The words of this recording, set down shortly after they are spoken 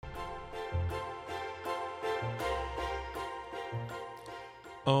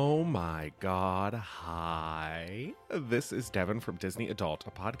Oh my god, hi. This is Devin from Disney Adult, a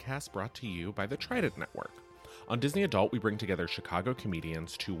podcast brought to you by the Trident Network. On Disney Adult, we bring together Chicago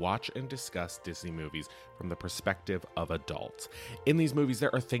comedians to watch and discuss Disney movies from the perspective of adults. In these movies,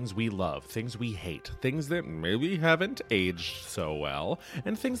 there are things we love, things we hate, things that maybe haven't aged so well,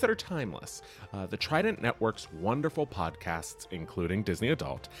 and things that are timeless. The Trident Network's wonderful podcasts, including Disney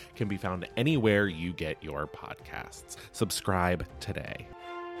Adult, can be found anywhere you get your podcasts. Subscribe today.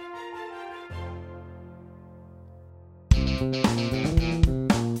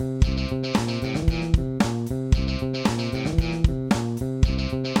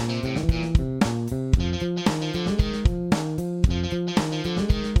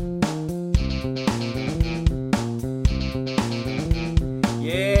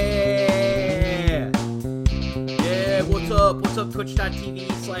 What's up,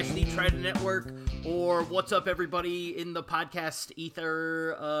 twitch.tv/the Trident Network, or what's up, everybody in the podcast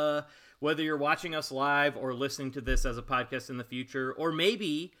ether, whether you're watching us live or listening to this as a podcast in the future, or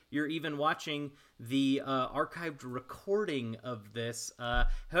maybe you're even watching the archived recording of this.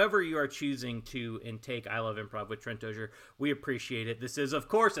 However you are choosing to intake I Love Improv with Trent Dozier, we appreciate it. This is, of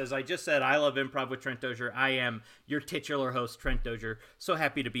course, as I just said, I Love Improv with Trent Dozier. I am your titular host, Trent Dozier. So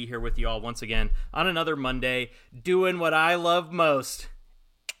happy to be here with you all once again on another Monday, doing what I love most.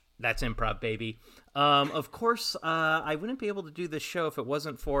 That's improv, baby. Of course, I wouldn't be able to do this show if it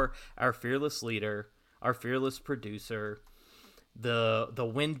wasn't for our fearless leader, our fearless producer,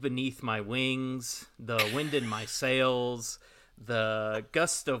 the wind beneath my wings, the wind in my sails, the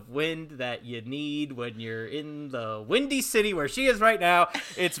gust of wind that you need when you're in the windy city where she is right now.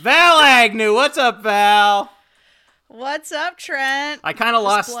 It's Val Agnew. What's up, Val? What's up, Trent? I kind of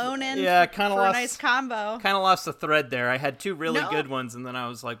lost. Blown in lost a nice combo. Kind of lost the thread there. I had two really good ones, and then I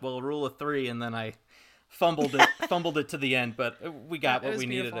was like, "Well, rule of three," and then I fumbled it to the end. But we got what we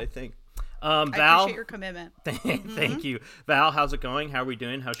needed, I think. Val, I appreciate your commitment. Thank you, Val. How's it going? How are we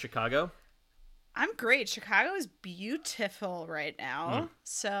doing? How's Chicago? I'm great. Chicago is beautiful right now,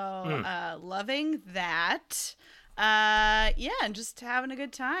 so loving that. And just having a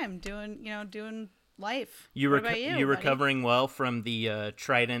good time doing life. What about you? You recovering well from the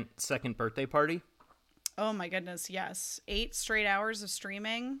Trident second birthday party? Oh my goodness, yes. 8 straight hours of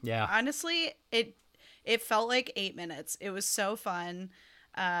streaming. Yeah. Honestly, it felt like 8 minutes. It was so fun.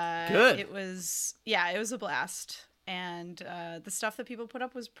 Good. It was a blast. And the stuff that people put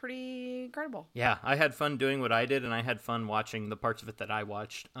up was pretty incredible. Yeah, I had fun doing what I did, and I had fun watching the parts of it that I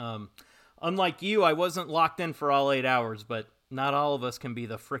watched. Unlike you, I wasn't locked in for all 8 hours, but not all of us can be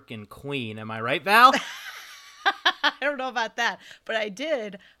the frickin' queen. Am I right, Val? I don't know about that, but I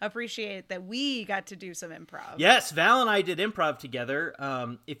did appreciate that we got to do some improv. Yes, Val and I did improv together.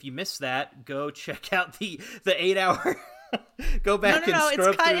 If you missed that, go check out the 8 hour. Go back and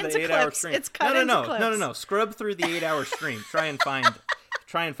scrub through the 8 hour stream. It's cut into clips. No. Scrub through the 8 hour stream. Try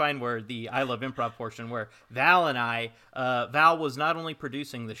and find where the I Love Improv portion, where Val and I, Val was not only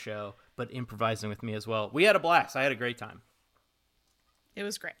producing the show, but improvising with me as well. We had a blast. I had a great time. It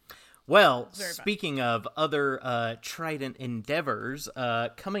was great. Well, speaking of other Trident endeavors,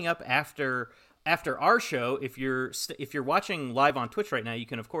 coming up after our show, if you're watching live on Twitch right now, you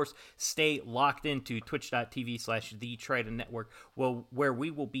can of course stay locked into twitch.tv/the Trident Network, where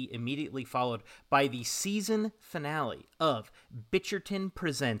we will be immediately followed by the season finale of Bitcherton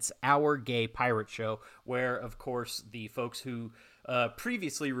Presents Our Gay Pirate Show, where of course the folks who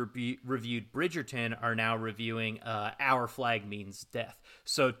previously reviewed Bridgerton are now reviewing Our Flag Means Death.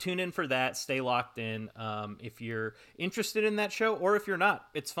 So tune in for that. Stay locked in if you're interested in that show, or if you're not.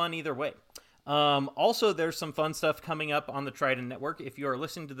 It's fun either way. Also, there's some fun stuff coming up on the Trident Network. If you are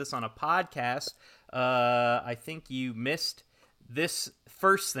listening to this on a podcast, I think you missed this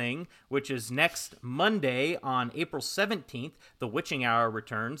first thing, which is next Monday on April 17th, The Witching Hour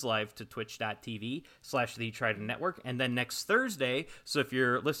returns live to twitch.tv/the Trident Network. And then next Thursday, so if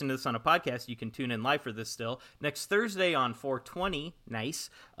you're listening to this on a podcast, you can tune in live for this still. Next Thursday on 420, nice.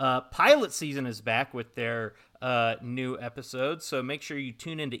 Pilot season is back with their new episodes, so make sure you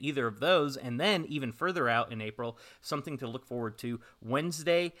tune into either of those. And then even further out in April, something to look forward to,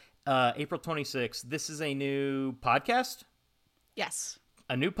 Wednesday, April 26th. This is a new podcast? Yes.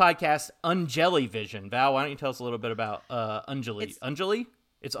 A new podcast, Unjelly Vision. Val, why don't you tell us a little bit about Unjali? Unjali?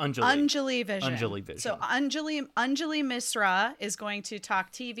 It's Unjali. Unjali Vision. Unjali Vision. So Unjali Misra is going to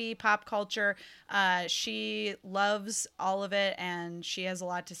talk TV, pop culture. She loves all of it, and she has a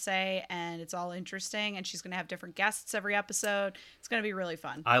lot to say, and it's all interesting, and she's going to have different guests every episode. It's going to be really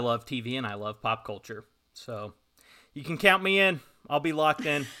fun. I love TV, and I love pop culture. So you can count me in. I'll be locked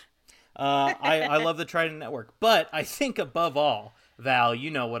in. I love the Trident Network. But I think above all, Val, you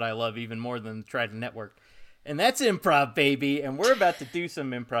know what I love even more than the Trident Network. And that's improv, baby. And we're about to do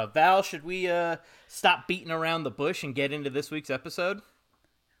some improv. Val, should we stop beating around the bush and get into this week's episode?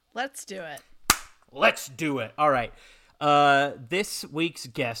 Let's do it. Let's do it. All right. This week's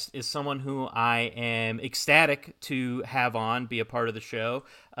guest is someone who I am ecstatic to have on, be a part of the show.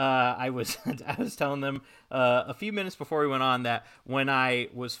 I was telling them a few minutes before we went on that when I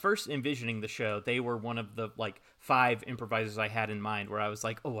was first envisioning the show, they were one of the 5 improvisers I had in mind where I was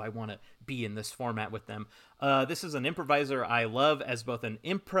like, oh, I want to be in this format with them. This is an improviser I love as both an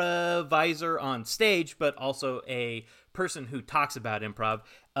improviser on stage, but also a person who talks about improv.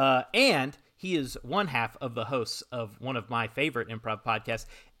 And he is one half of the hosts of one of my favorite improv podcasts,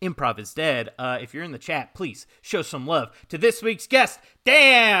 Improv is Dead. If you're in the chat, please show some love to this week's guest,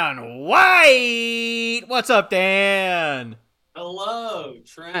 Dan White. What's up, Dan? Hello,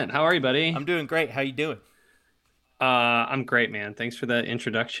 Trent. How are you, buddy? I'm doing great. How you doing? I'm great, man. Thanks for that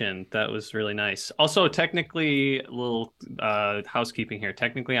introduction. That was really nice. Also, technically, a little housekeeping here.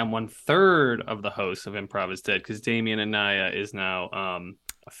 Technically, I'm 1/3 of the hosts of Improv is Dead because Damien Anaya is now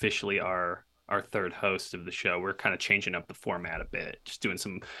officially our third host of the show. We're kind of changing up the format a bit, just doing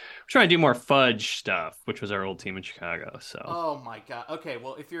we're trying to do more fudge stuff, which was our old team in Chicago. So. Oh my God. Okay,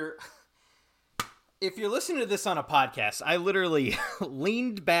 well, if you're listening to this on a podcast, I literally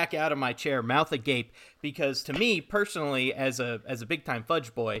leaned back out of my chair, mouth agape, because to me personally, as a big time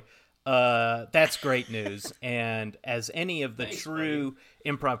fudge boy, that's great news. And as any of the true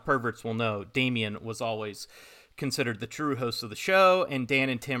improv perverts will know, Damien was always considered the true host of the show, and Dan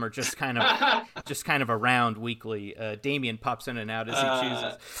and Tim are just kind of around weekly. Damien pops in and out as he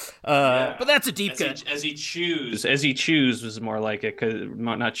chooses, but that's a deep cut. As he chooses was more like it, cause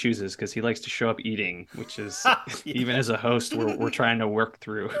not chooses because he likes to show up eating, which is even as a host we're trying to work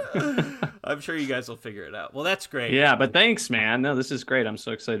through. I'm sure you guys will figure it out. Well, that's great. Yeah, but thanks, man. No, this is great. I'm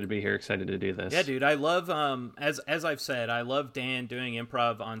so excited to be here. Excited to do this. Yeah, dude. I love as I've said, I love Dan doing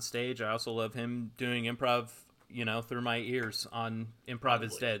improv on stage. I also love him doing improv, through my ears on Improv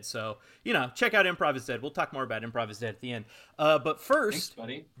is Dead. So, check out Improv is Dead. We'll talk more about Improv is Dead at the end. But first,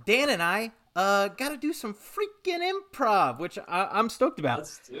 thanks, Dan and I got to do some freaking improv, which I'm stoked about.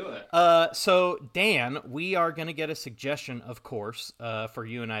 Let's do it. So, Dan, we are going to get a suggestion, of course, for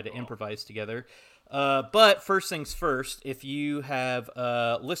you and I to improvise together. But first things first, if you have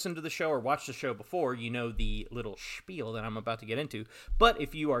listened to the show or watched the show before, you know the little spiel that I'm about to get into. But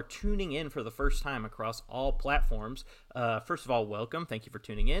if you are tuning in for the first time across all platforms, first of all, welcome. Thank you for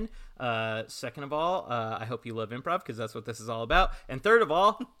tuning in. Second of all, I hope you love improv because that's what this is all about. And third of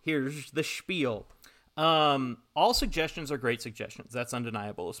all, here's the spiel. All suggestions are great suggestions. That's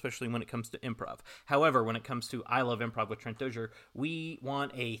undeniable, especially when it comes to improv. However, when it comes to I Love Improv with Trent Dozier, we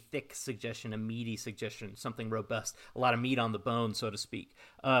want a thick suggestion, a meaty suggestion, something robust, a lot of meat on the bone, so to speak.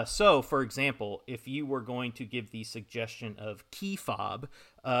 So, for example, if you were going to give the suggestion of key fob,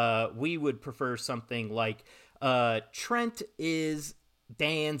 we would prefer something like Trent is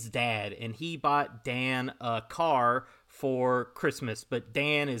Dan's dad, and he bought Dan a car for Christmas, but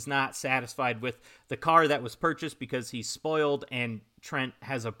Dan is not satisfied with the car that was purchased because he's spoiled and Trent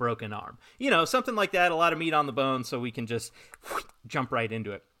has a broken arm. Something like that, a lot of meat on the bone, so we can just jump right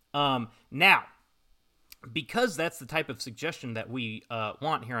into it. Now, because that's the type of suggestion that we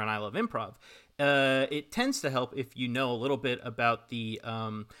want here on I Love Improv, it tends to help if you know a little bit about the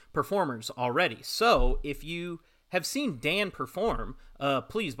performers already. So if you have seen Dan perform,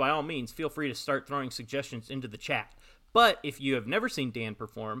 please, by all means, feel free to start throwing suggestions into the chat. But if you have never seen Dan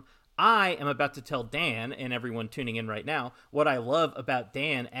perform, I am about to tell Dan and everyone tuning in right now what I love about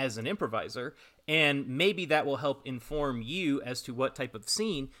Dan as an improviser, and maybe that will help inform you as to what type of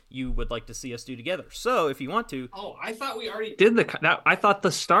scene you would like to see us do together. So if you want to... Oh, I thought we already did I thought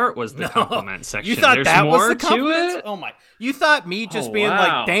the start was the compliment section. You thought There's that more was the to it? Oh my. You thought me just being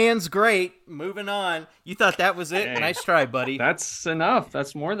like, Dan's great, moving on. You thought that was it? Hey, nice try, buddy. That's enough.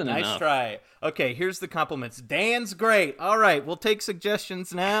 That's more than enough. Nice try. Okay, here's the compliments. Dan's great. All right, we'll take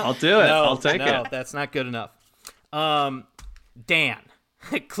suggestions now. I'll do it. I'll take it. No, that's not good enough. Dan,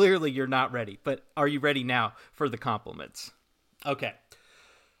 clearly you're not ready, but are you ready now for the compliments? Okay.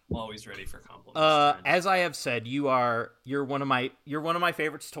 I'm always ready for compliments. As I have said, you're one of my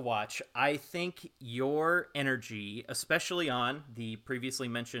favorites to watch. I think your energy, especially on the previously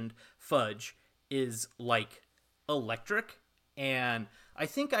mentioned Fudge, is like electric. And I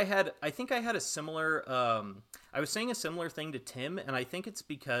think I had a similar I was saying a similar thing to Tim, and I think it's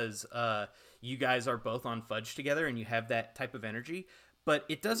because you guys are both on Fudge together and you have that type of energy. But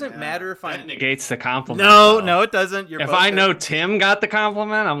it doesn't matter if that negates the compliment. No, it doesn't. If I know Tim got the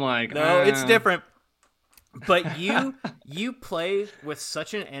compliment, I'm like, no, it's different. But you play with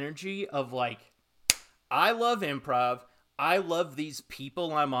such an energy of like, I love improv. I love these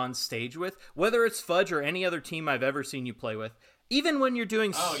people I'm on stage with, whether it's Fudge or any other team I've ever seen you play with. Even when you're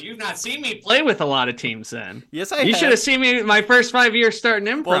doing... Oh, you've not seen me play with a lot of teams then. Yes, I have. You should have seen me my first 5 years starting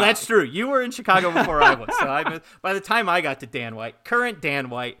improv. Well, that's true. You were in Chicago before I was. So by the time I got to Dan White, current Dan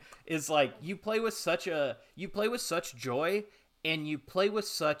White is like, you play with such joy, and you play with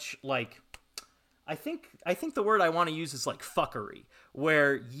such like... I think the word I want to use is like fuckery,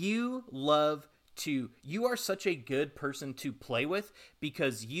 where you are such a good person to play with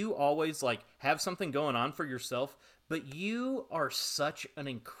because you always like have something going on for yourself, but you are such an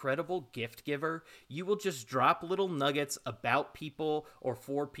incredible gift giver. You will just drop little nuggets about people or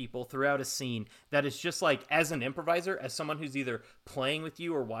for people throughout a scene that is just like, as an improviser, as someone who's either playing with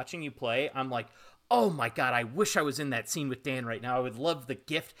you or watching you play, I'm like, oh my God, I wish I was in that scene with Dan right now. I would love the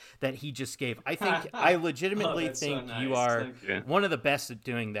gift that he just gave. I legitimately think so nice. You are one of the best at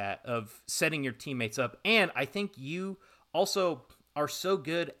doing that, of setting your teammates up. And I think you also are so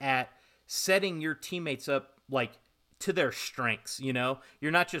good at setting your teammates up like to their strengths, you know?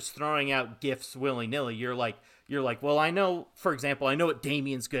 You're not just throwing out gifts willy-nilly. You're like, well, I know, for example, I know what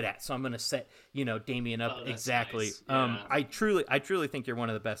Damien's good at, so I'm going to set, Damien up exactly. Nice. Yeah. I truly think you're one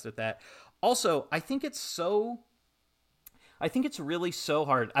of the best at that. Also, I think it's really so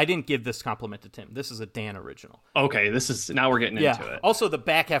hard. I didn't give this compliment to Tim. This is a Dan original. Okay, now we're getting into it. Also, the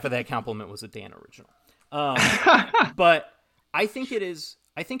back half of that compliment was a Dan original. But I think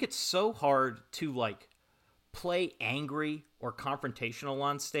it's so hard to like play angry or confrontational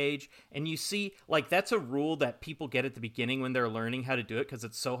on stage. And you see, like, that's a rule that people get at the beginning when they're learning how to do it because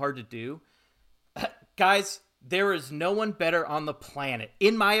it's so hard to do. Guys, there is no one better on the planet,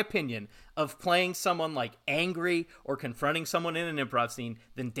 in my opinion, of playing someone like angry or confronting someone in an improv scene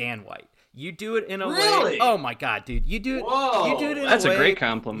than Dan White. You do it in a way. Oh my God, dude! You do it. Whoa, you do it in that's a way, great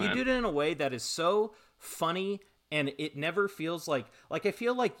compliment. You do it in a way that is so funny, and it never feels like I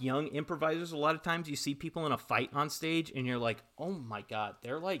feel like young improvisers. A lot of times, you see people in a fight on stage, and you're like, oh my God,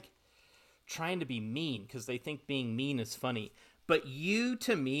 they're like trying to be mean because they think being mean is funny. But you,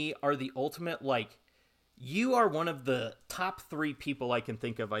 to me, are the ultimate like. You are one of the top 3 people I can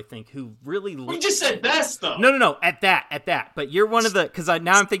think of, I think, who really... We just said best, though. No, at that. But you're one of the... Because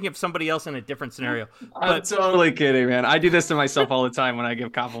now I'm thinking of somebody else in a different scenario. I'm totally kidding, man. I do this to myself all the time when I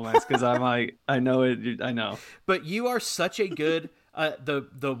give compliments, because I'm like, I know. But you are such a good...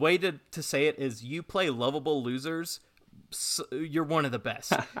 the way to say it is you play lovable losers. So you're one of the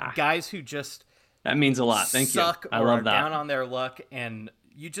best. Guys who just... That means a lot. Thank you. I love that. Down on their luck, and...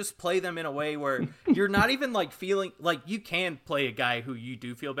 You just play them in a way where you're not even like feeling like you can play a guy who you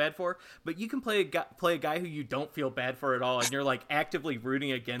do feel bad for, but you can play a guy who you don't feel bad for at all, and you're like actively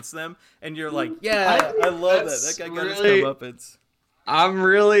rooting against them, and you're like, yeah, I love that. That guy got his comeuppance. I'm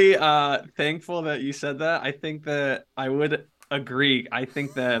really thankful that you said that. I think that I would agree. I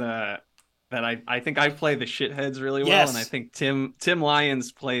think that I think I play the shitheads really well, and I think Tim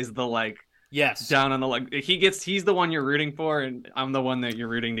Lyons plays the like. Yes. Down on the like he's the one you're rooting for, and I'm the one that you're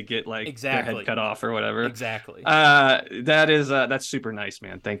rooting to get like their head cut off or whatever. Exactly. That's super nice,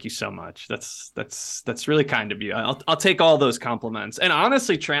 man. Thank you so much. That's really kind of you. I'll take all those compliments. And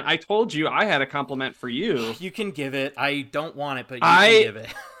honestly, Trent, I told you I had a compliment for you. You can give it. I don't want it, but you can give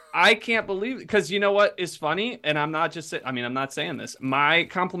it. I can't believe it, because you know what is funny, and I'm not saying this. My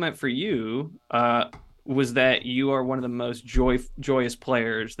compliment for you was that you are one of the most joyous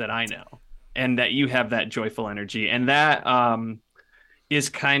players that I know. And that you have that joyful energy, and that is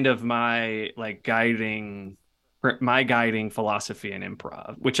kind of my guiding philosophy in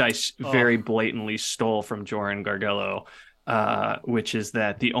improv, which I very blatantly stole from Joran Gargello, which is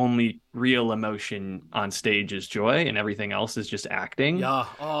that the only real emotion on stage is joy, and everything else is just acting. Yeah,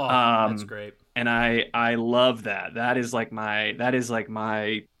 that's great. And I love that. That is like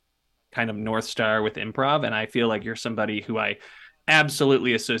my kind of North Star with improv, and I feel like you're somebody who I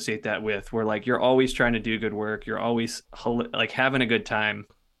absolutely associate that with, where like you're always trying to do good work, you're always like having a good time.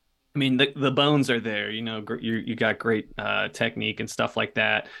 I mean, the bones are there, you got great technique and stuff like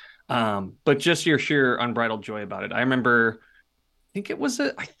that, but just your sheer unbridled joy about it. I remember, I think it was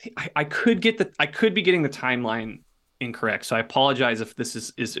I could be getting the timeline incorrect, so I apologize if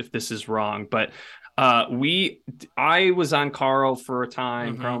this is wrong, but I was on Carl for a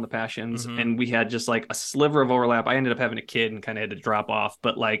time, Carl and the Passions, and we had just like a sliver of overlap. I ended up having a kid and kind of had to drop off,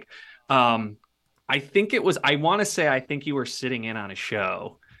 but like, I think you were sitting in on a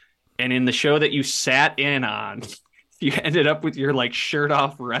show, and in the show that you sat in on, you ended up with your like shirt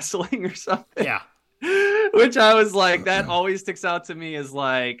off wrestling or something. Yeah. Which I was like, that always sticks out to me as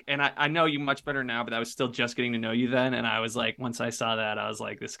like, and I know you much better now, but I was still just getting to know you then. And I was like, once I saw that, I was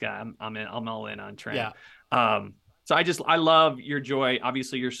like, this guy, I'm all in on Trent. Yeah. So I love your joy.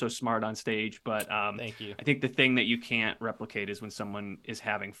 Obviously, you're so smart on stage, but Thank you. I think the thing that you can't replicate is when someone is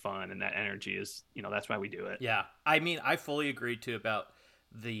having fun, and that energy is, that's why we do it. Yeah, I mean, I fully agree too about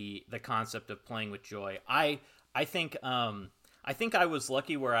the concept of playing with joy. I think I was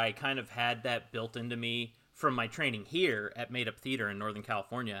lucky where I kind of had that built into me from my training here at Made Up Theater in Northern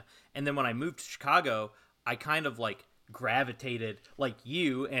California, and then when I moved to Chicago, I kind of like gravitated like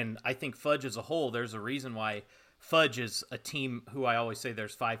you, and I think Fudge as a whole. There's a reason why Fudge is a team who I always say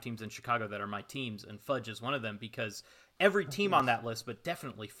there's 5 teams in Chicago that are my teams, and Fudge is one of them because every team on that list, but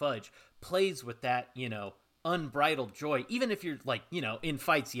definitely Fudge, plays with that, unbridled joy. Even if you're like, in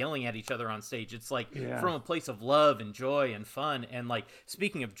fights yelling at each other on stage, it's like from a place of love and joy and fun. And like,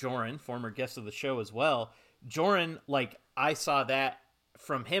 speaking of Joran, former guest of the show as well, Joran, like I saw that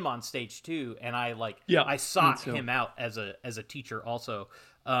from him on stage too. And I sought him out as a teacher also,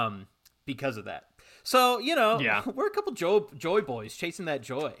 because of that. So, we're a couple joy boys chasing that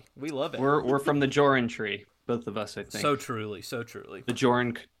joy. We love it. We're from the Joran tree, both of us, I think. So truly. The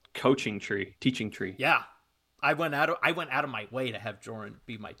Joran coaching tree, teaching tree. Yeah. I went out of my way to have Joran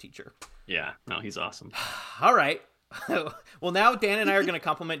be my teacher. Yeah. No, he's awesome. All right. Well, now Dan and I are going to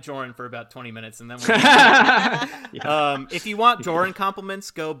compliment Joran for about 20 minutes, and then if you want Joran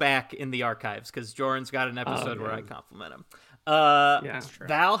compliments, go back in the archives because Joran's got an episode where I compliment him.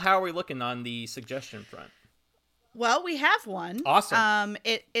 Val, how are we looking on the suggestion front? Well, we have one. Awesome.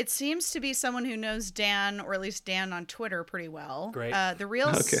 It seems to be someone who knows Dan, or at least Dan on Twitter, pretty well. Great. The real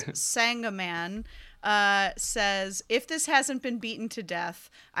Sangaman says, if this hasn't been beaten to death,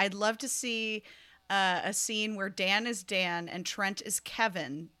 I'd love to see a scene where Dan is Dan and Trent is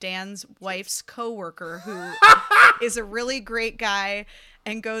Kevin, Dan's wife's coworker, who is a really great guy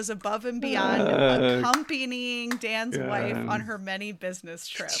and goes above and beyond accompanying Dan's wife on her many business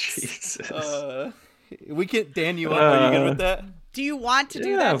trips. Jesus. We can, Dan, are you good with that? Do you want to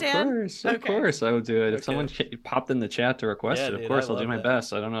do that, Dan? Of course I would do it. If someone popped in the chat to request it, of course I'll do my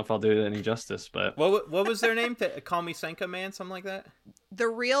best. I don't know if I'll do it any justice, but what was their name? Call me Senka Man, something like that. The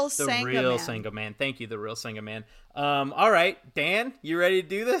real Senka Man. The real Senka Man. Thank you, the real Senka Man. All right, Dan, you ready to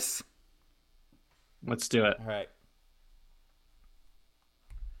do this? Let's do it. All right.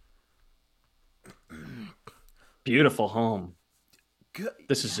 Beautiful home. Good.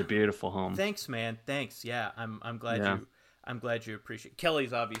 This is a beautiful home. Thanks, man. Thanks. Yeah, I'm glad I'm glad you appreciate.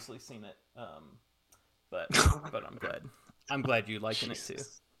 Kelly's obviously seen it, but I'm glad you liking it too.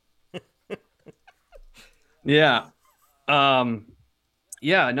 Yeah. I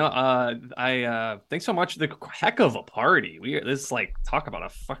thanks so much. The heck of a party. This is like, talk about a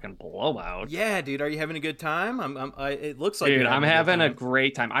fucking blowout. Yeah, dude. Are you having a good time? It looks like I'm having a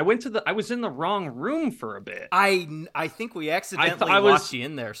great time. I was in the wrong room for a bit. I think we accidentally locked you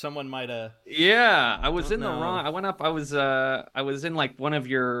in there. Someone might have. Yeah, I was in the wrong. I went up. I was in like one of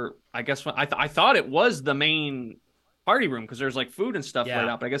your. I guess I thought it was the main party room because there's like food and stuff right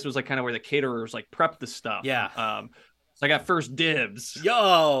up. But I guess it was like kind of where the caterers like prep the stuff. Yeah. So I got first dibs.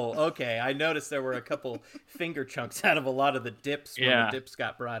 Yo, okay. I noticed there were a couple finger chunks out of a lot of the dips when the dips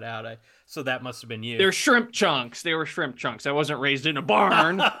got brought out. So that must have been you. They're shrimp chunks. They were shrimp chunks. I wasn't raised in a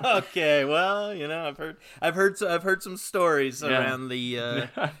barn. Okay, well, I've heard some stories around the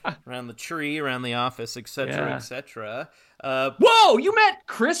around the tree, around the office, etc., etc. Whoa, you met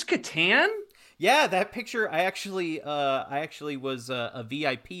Chris Kattan? Yeah, that picture. I actually was a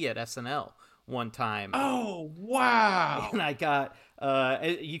VIP at SNL one time. Oh wow! And I got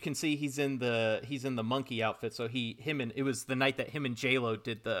you can see he's in the monkey outfit. So it was the night that him and J-Lo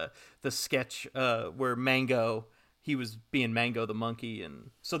did the sketch where Mango, he was being Mango the monkey, and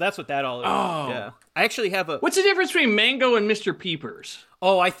so that's what that all is. Oh yeah. I actually have What's the difference between Mango and Mr. Peepers?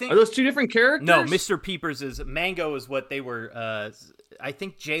 Oh, I think are those two different characters? No, Mr. Peepers is Mango is what they were. I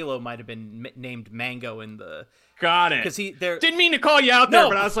think J-Lo might have been named Mango in the. Got it. Because didn't mean to call you out there,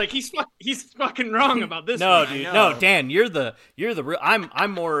 but I was like, he's fucking wrong about this. No, dude, no, Dan, you're the real.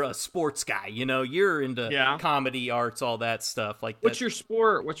 I'm more a sports guy. You're into comedy, arts, all that stuff. Like, what's your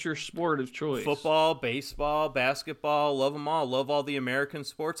sport? What's your sport of choice? Football, baseball, basketball. Love them all. Love all the American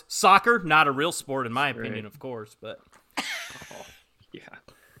sports. Soccer, not a real sport in my opinion, of course, but.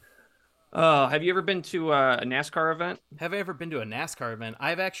 Have you ever been to a NASCAR event? Have I ever been to a NASCAR event?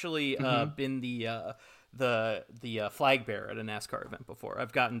 I've actually been the the flag bearer at a NASCAR event before.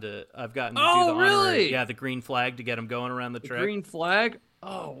 I've gotten to do the really? the green flag to get them going around the track. Green flag?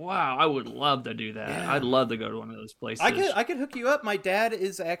 Oh wow, I would love to do that. Yeah. I'd love to go to one of those places. I could hook you up. My dad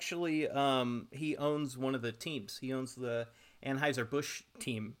is actually he owns one of the teams. He owns the Anheuser-Busch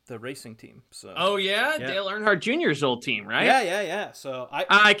team, the racing team. So Oh yeah? Dale Earnhardt Jr.'s old team, right? Yeah. So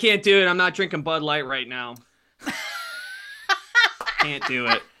I can't do it. I'm not drinking Bud Light right now. Can't do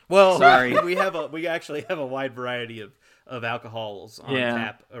it. Well, sorry. we actually have a wide variety of alcohols on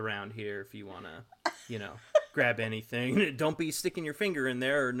tap around here if you want to, grab anything. Don't be sticking your finger in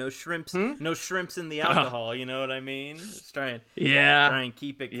there, or no shrimps in the alcohol, you know what I mean? Just try and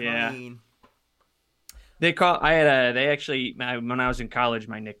keep it clean. When I was in college,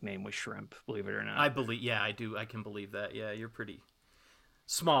 my nickname was Shrimp, believe it or not. I can believe that. Yeah, you're pretty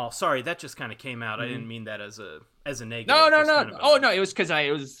small. Sorry, that just kind of came out. I didn't mean that as a negative. No. No, it was because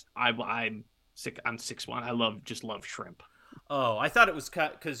I'm 6'1". I just love shrimp. Oh, I thought it was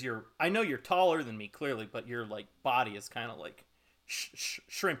because I know you're taller than me clearly, but your body is kind of like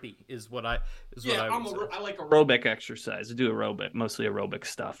shrimpy is what I would say. I like aerobic exercise. I do mostly aerobic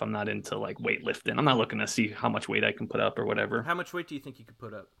stuff. I'm not into weightlifting. I'm not looking to see how much weight I can put up or whatever. How much weight do you think you could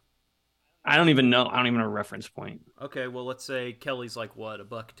put up? I don't even know. I don't even have a reference point. Okay, well, let's say Kelly's what,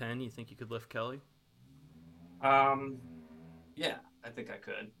 $110? You think you could lift Kelly? Yeah, I think I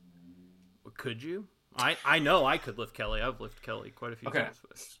could. Could you? I know I could lift Kelly. I've lifted Kelly quite a few times.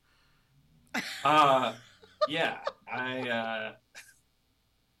 Yeah, I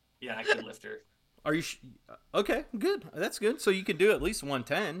could lift her. Are you okay? Good. That's good. So you can do at least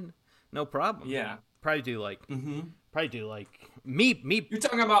 110, no problem. Yeah, probably do me. You're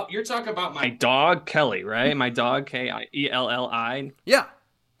talking about my dog Kelly, right? My dog Kelli. Yeah.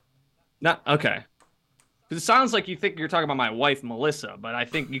 Not okay. It sounds like you think you're talking about my wife Melissa, but I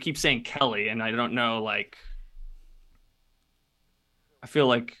think you keep saying Kelly, and I don't know. I feel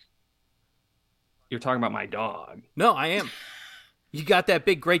like you're talking about my dog. No, I am. You got that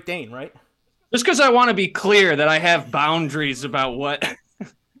big Great Dane, right? Just because I want to be clear that I have boundaries about what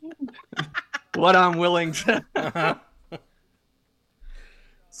I'm willing to.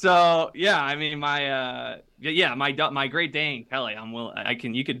 So yeah, I mean my Great Dane Kelly, I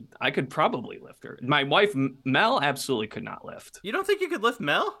could probably lift her. My wife Mel absolutely could not lift. You don't think you could lift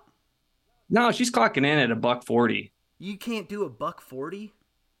Mel? No, she's clocking in at $140. You can't do $140?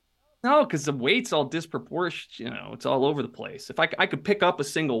 No, because the weight's all disproportionate. It's all over the place. If I could pick up a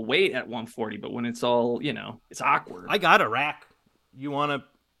single weight at 140, but when it's all it's awkward. I got a rack. You wanna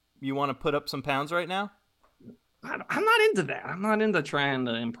put up some pounds right now? I'm not into that. I'm not into trying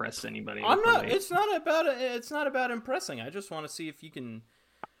to impress anybody. I'm not. It's not about impressing. I just want to see if you can.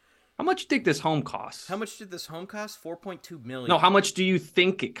 How much do you think this home costs? How much did this home cost? $4.2 million. No, how much do you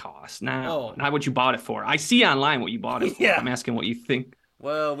think it costs now? Not what you bought it for. I see online what you bought it for. Yeah. I'm asking what you think.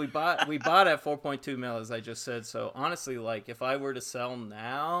 Well, we bought at $4.2 million, as I just said. So honestly, if I were to sell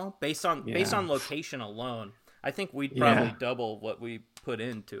now, based on location alone, I think we'd probably double what we put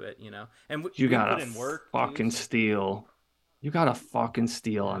into it, And you got put in work. Fucking steal. You got a fucking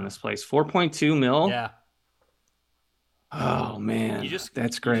steal on this place. $4.2 million? Yeah. Oh man,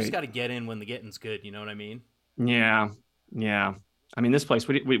 that's great. You just got to get in when the getting's good. You know what I mean? Yeah. I mean, this place.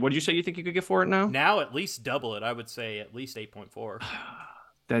 What did you say you think you could get for it now? Now at least double it. I would say at least 8.4.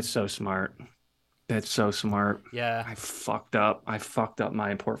 That's so smart. Yeah. I fucked up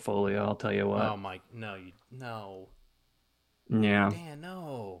my portfolio. I'll tell you what. Oh my, no. Yeah. Dan,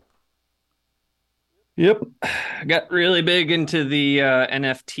 no. Yep. I got really big into the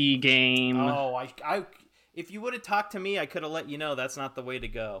NFT game. Oh, I if you would have talked to me, I could have let you know that's not the way to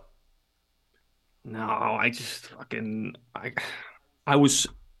go. No, I just fucking I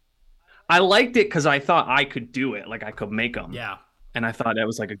liked it because I thought I could do it, I could make them. Yeah. And I thought that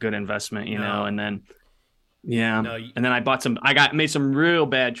was a good investment, know. And then, and then I made some real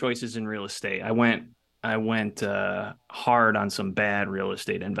bad choices in real estate. I went hard on some bad real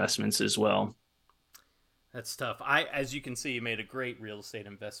estate investments as well. That's tough. As you can see, you made a great real estate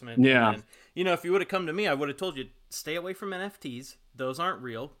investment. Yeah. And, if you would have come to me, I would have told you, stay away from NFTs. Those aren't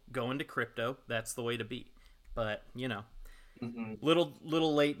real. Go into crypto. That's the way to be. But,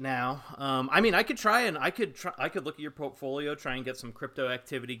 little late now. I mean, I could look at your portfolio, try and get some crypto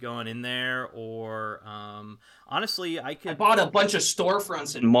activity going in there, or honestly, I bought a bunch of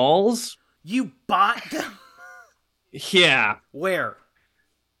storefronts in malls. You bought them? Yeah. Where?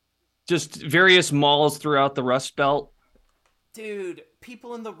 Just various malls throughout the Rust Belt. Dude,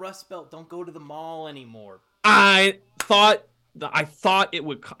 people in the Rust Belt don't go to the mall anymore. I thought it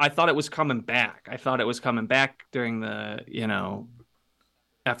was coming back. I thought it was coming back during the,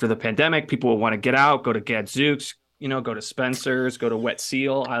 after the pandemic, people will want to get out, go to Gadzooks, go to Spencer's, go to Wet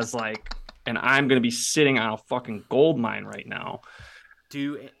Seal. I was like, and I'm going to be sitting on a fucking gold mine right now.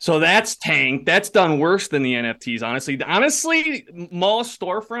 So that's tanked. That's done worse than the NFTs, honestly. Honestly, mall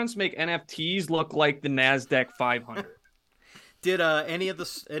storefronts make NFTs look like the NASDAQ 500. Did any of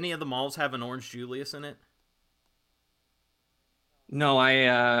the malls have an Orange Julius in it? No,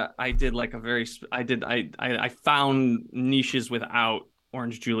 I did like I found niches without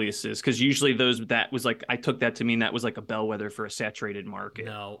Orange Julius's, because usually I took that to mean that was like a bellwether for a saturated market.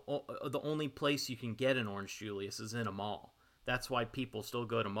 No, the only place you can get an Orange Julius is in a mall. That's why people still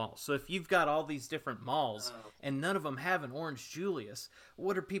go to malls. So if you've got all these different malls and none of them have an Orange Julius,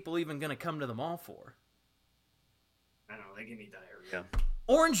 what are people even going to come to the mall for? I don't know. They give me diarrhea.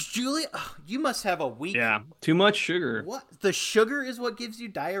 Orange Julius? Oh, you must have a weak... Yeah, too much sugar. What? The sugar is what gives you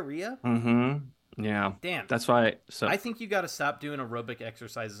diarrhea? Mm-hmm. Yeah. Damn. That's why. So I think you got to stop doing aerobic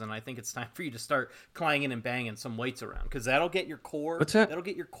exercises, and I think it's time for you to start clanging and banging some weights around, because that'll get your core. What's that? That'll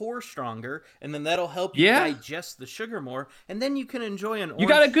get your core stronger, and then that'll help you digest the sugar more, and then you can enjoy an orange. You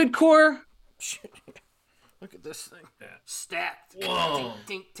got a good core. Look at this thing. Yeah. Stacked. Whoa.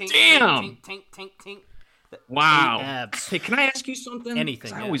 Tink, tink, tink, damn. Tink, tink, tink, tink. Wow. Abs. Hey, can I ask you something?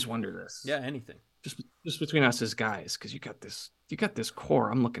 Anything. I always wonder this. Yeah, anything. Just between us as guys, because you got this core.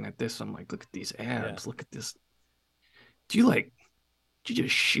 I'm looking at this. I'm like, look at these abs. Yeah. Look at this. Do you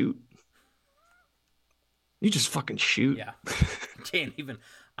just shoot? You just fucking shoot? Yeah.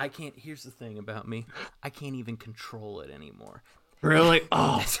 I can't. Here's the thing about me. I can't even control it anymore. Really?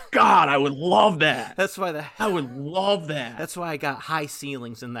 Oh God, I would love that. That's why I would love that. That's why I got high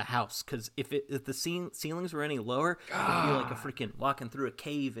ceilings in the house, because if the ceilings were any lower, it'd be like a freaking walking through a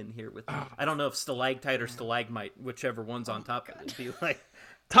cave in here with. I don't know if stalactite or stalagmite, whichever one's on top of it. It'd be like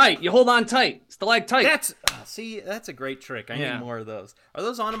tight. You hold on tight. Stalactite. That's a great trick. I need more of those. Are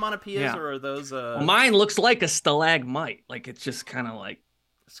those onomatopoeias or are those? Well, mine looks like a stalagmite. Like it's just kind of like.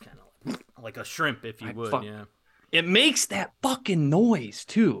 It's kind of like a shrimp, if you would. Yeah. It makes that fucking noise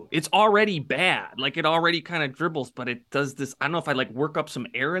too. It's already bad. Like it already kind of dribbles, but it does this. I don't know if I work up some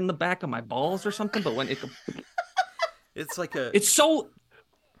air in the back of my balls or something, but when it's like a. It's so.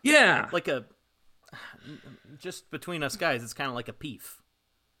 Yeah. Like a. Just between us guys, it's kind of like a peef.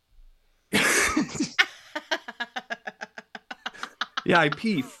 Yeah, I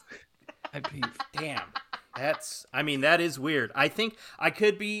peef. Damn. That is weird. I think I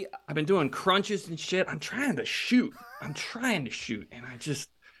could be. I've been doing crunches and shit. I'm trying to shoot. And I just.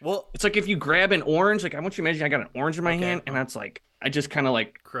 Well, it's like if you grab an orange, I want you to imagine I got an orange in my hand, and that's I just kind of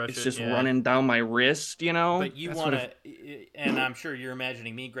crush it's just running down my wrist, But you want to, and I'm sure you're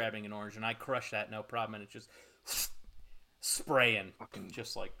imagining me grabbing an orange, and I crush that no problem, and it's just spraying,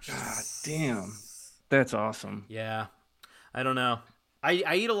 just like. God damn, that's awesome. Yeah, I don't know.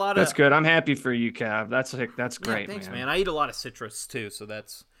 I eat a lot of. That's good. I'm happy for you, Cav. That's great. Yeah, thanks, man. I eat a lot of citrus too, so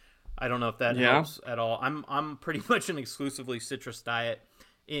that's. I don't know if that helps at all. I'm pretty much an exclusively citrus diet,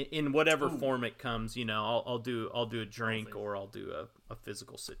 in whatever form it comes. I'll do a drink or I'll do a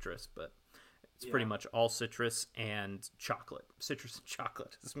physical citrus, but it's pretty much all citrus and chocolate. Citrus and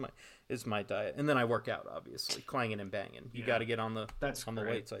chocolate is my diet, and then I work out, obviously, clanging and banging. You got to get on the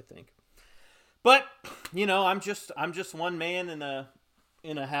weights, I think. But I'm just one man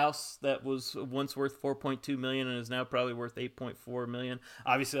in a house that was once worth $4.2 million and is now probably worth $8.4 million.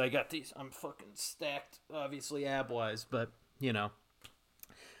 Obviously, I got these. I'm fucking stacked, obviously ab-wise, but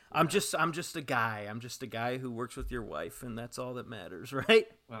I'm just a guy. I'm just a guy who works with your wife, and that's all that matters, right?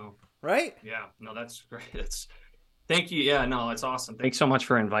 Well, right? Yeah. No, that's great. Thank you. Yeah, no, it's awesome. Thanks so much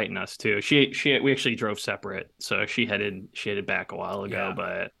for inviting us too. We actually drove separate, so she headed back a while ago.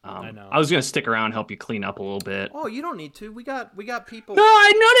 But I know I was gonna stick around and help you clean up a little bit. Oh, you don't need to. We got people. No,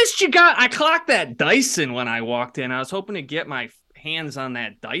 I noticed I clocked that Dyson when I walked in. I was hoping to get my hands on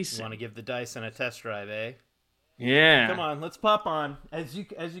that Dyson. You want to give the Dyson a test drive, eh? Yeah. Come on, let's pop on. As you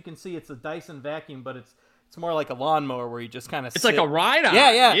can see, it's a Dyson vacuum, but it's more like a lawnmower where you just kind of. It's like a ride-on.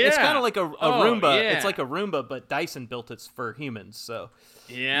 Yeah. It's kind of like a Roomba. Yeah. It's like a Roomba, but Dyson built it for humans. So.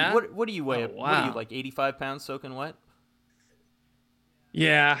 Yeah. What do you weigh? Wow. What are you, like 85 pounds soaking wet?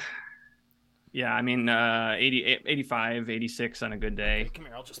 Yeah. Yeah, 80, 85, 86 on a good day. Come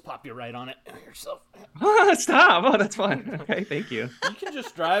here, I'll just pop you right on it yourself. Stop! Oh, that's fun. Okay, thank you. You can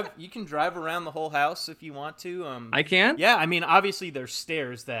just drive. You can drive around the whole house if you want to. I can. Yeah, obviously there's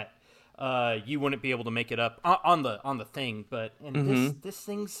stairs that you wouldn't be able to make it up on the thing, but this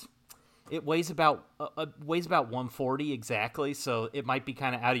thing's It weighs about 140 exactly, so it might be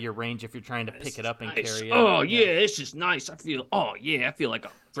kind of out of your range if you're trying to pick it up and carry it. Oh yeah, it's just nice. I feel like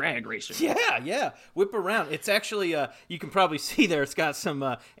a drag racer. Yeah. Whip around. It's actually you can probably see there. It's got some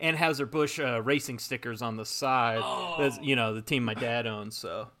Anheuser-Busch racing stickers on the side. That's, the team my dad owns.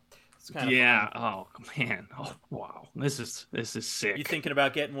 So it's kind of fun. Oh man. Oh wow. This is sick. You thinking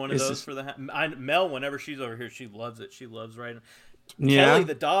about getting one of those for the Mel? Whenever she's over here, she loves it. She loves riding. Yeah. Kelly,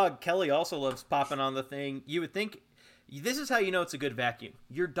 the dog, also loves popping on the thing. You would think this is how you know it's a good vacuum.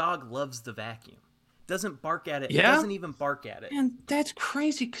 Your dog loves the vacuum. Doesn't bark at it. Yeah? It doesn't even bark at it. And that's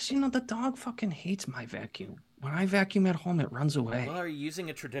crazy because the dog fucking hates my vacuum. When I vacuum at home, it runs away. Well, are you using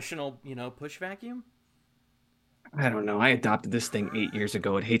a traditional, push vacuum? I don't know. I adopted this thing 8 years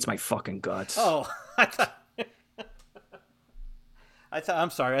ago. It hates my fucking guts. Oh, I'm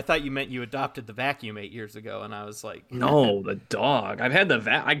sorry. I thought you meant you adopted the vacuum 8 years ago, and I was like, no, the dog. I've had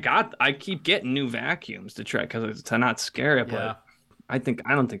I keep getting new vacuums to try to not scare it, but I think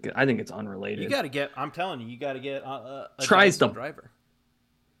it's unrelated. You got to get. I'm telling you, you got to get a driver.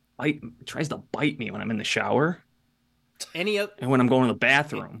 Tries to bite me when I'm in the shower. And when I'm going to the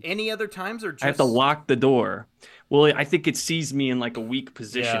bathroom. Any other times, or just... I have to lock the door. Well, I think it sees me in like a weak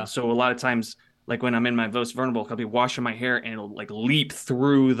position, so a lot of times. Like when I'm in my most vulnerable, I'll be washing my hair and it'll like leap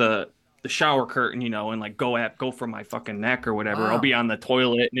through the shower curtain, and like go for my fucking neck or whatever. Wow. I'll be on the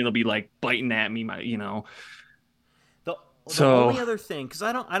toilet and it'll be like biting at me, The only other thing, because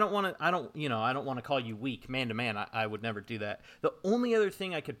I don't want to call you weak, man to man. I would never do that. The only other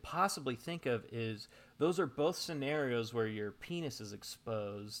thing I could possibly think of is those are both scenarios where your penis is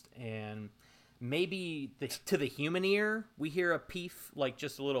exposed, and maybe to the human ear, we hear a peef, like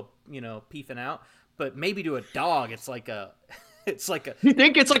just a little, peefing out. But maybe to a dog, it's like a. You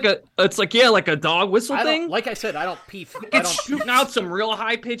think it's like a dog whistle thing? Like I said, I don't peef. It's shooting out some real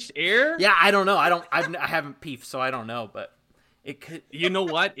high pitched air. Yeah, I don't know. I haven't peefed, so I don't know. But it could. You know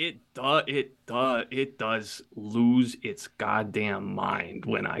what? It does lose its goddamn mind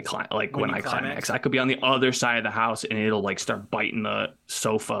when I climax. I could be on the other side of the house and it'll like start biting the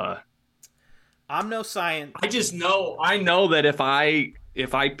sofa. I'm no science. I know that if I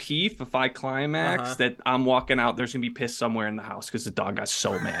climax, that I'm walking out, there's gonna be piss somewhere in the house because the dog got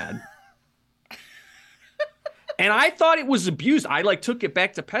so mad. And I thought it was abused. I took it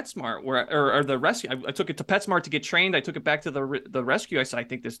back to PetSmart or the rescue. I took it to PetSmart to get trained. I took it back to the rescue. I said, I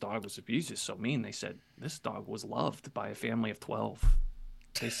think this dog was abused. It's so mean. They said this dog was loved by a family of 12.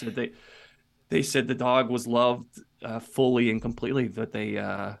 They said the dog was loved fully and completely, but they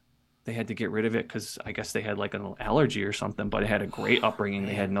had to get rid of it because I guess they had like an allergy or something, but it had a great upbringing.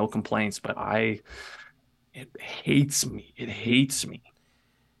 They had no complaints, but it hates me. It hates me.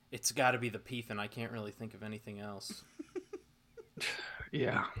 It's got to be the peef, and I can't really think of anything else.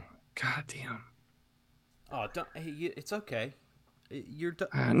 Yeah. God damn. Oh, it's okay. You're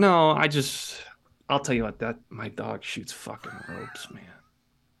no, I'll tell you what, my dog shoots fucking ropes,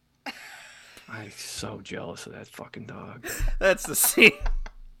 man. I'm so jealous of that fucking dog. That's the scene.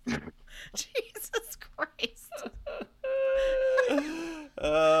 Jesus Christ.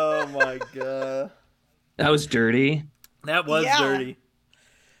 Oh my god. That was dirty. That was dirty.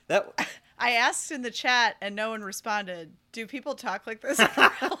 I asked in the chat and no one responded. Do people talk like this in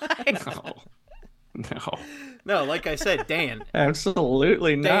real life? No, like I said, Dan.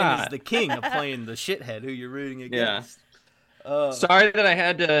 Absolutely not. Dan is the king of playing the shithead who you're rooting against. Yeah. Sorry that I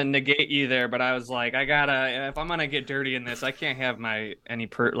had to negate you there, but I was like, if I'm gonna get dirty in this, I can't have any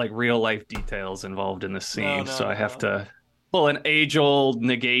real life details involved in the scene. So I have to pull an age-old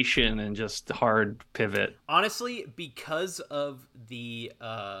negation and just hard pivot. Honestly, because of the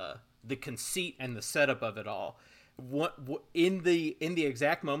conceit and the setup of it all, in the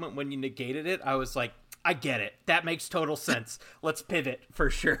exact moment when you negated it, I was like, I get it. That makes total sense. Let's pivot for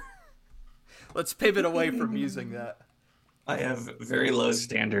sure. Let's pivot away from using that. I have very low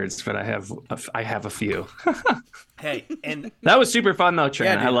standards, but I have a few. Hey, and that was super fun though,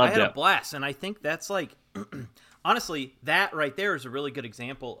 Trent. Yeah, dude, I loved it. I had a blast, and I think that's like, honestly, that right there is a really good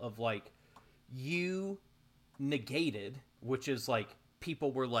example of like you negated, which is like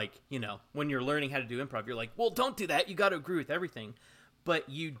people were like, when you're learning how to do improv, you're like, well, don't do that. You got to agree with everything. But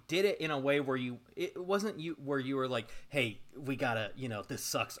you did it in a way where it wasn't you where you were like, hey, we gotta, this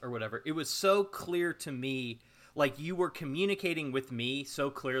sucks or whatever. It was so clear to me. Like you were communicating with me so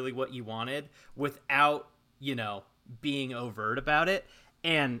clearly what you wanted without, being overt about it.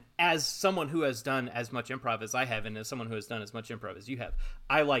 And as someone who has done as much improv as I have, and as someone who has done as much improv as you have,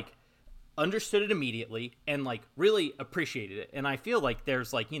 I understood it immediately and really appreciated it. And I feel like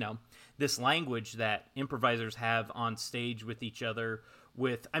there's this language that improvisers have on stage with each other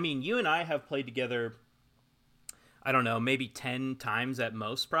with, I mean, you and I have played together, I don't know, maybe 10 times at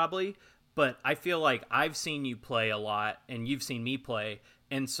most probably, but I feel like I've seen you play a lot and you've seen me play.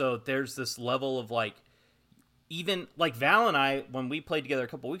 And so there's this level of like, even like Val and I, when we played together a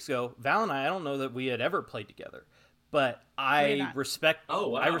couple weeks ago, Val and I don't know that we had ever played together, but I respect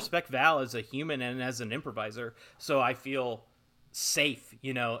Val as a human and as an improviser. So I feel safe,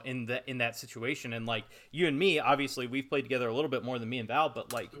 you know, in that situation. And like you and me, obviously we've played together a little bit more than me and Val,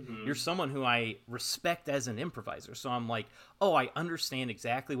 but like you're someone who I respect as an improviser. So I'm like, oh, I understand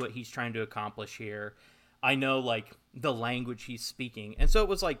exactly what he's trying to accomplish here. I know like the language he's speaking. And so it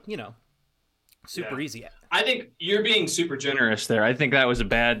was like, you know, super easy. I think you're being super generous there. I think that was a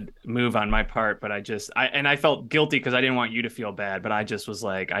bad move on my part, but I felt guilty because I didn't want you to feel bad, but I just was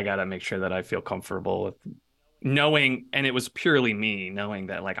like, I got to make sure that I feel comfortable with knowing, and it was purely me knowing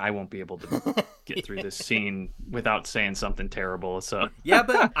that like I won't be able to get through this scene without saying something terrible. So yeah,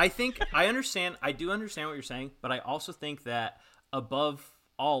 but I think I do understand what you're saying, but I also think that above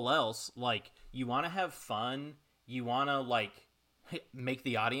all else, like you want to have fun, you want to like make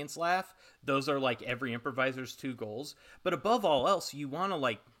the audience laugh. Those are like every improviser's two goals. But above all else, you want to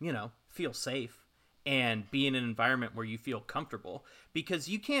like, you know, feel safe and be in an environment where you feel comfortable, because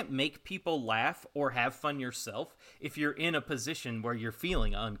you can't make people laugh or have fun yourself if you're in a position where you're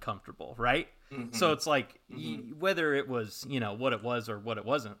feeling uncomfortable, right? Mm-hmm. So it's like whether it was, you know, what it was or what it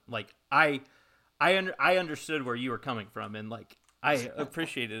wasn't, like I understood where you were coming from, and like I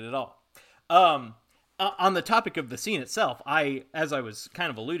appreciated it all. On the topic of the scene itself, as I was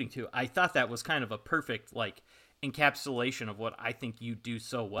kind of alluding to, I thought that was kind of a perfect like encapsulation of what I think you do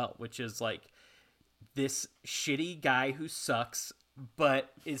so well, which is like this shitty guy who sucks,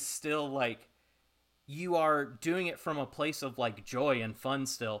 but is still like, you are doing it from a place of like joy and fun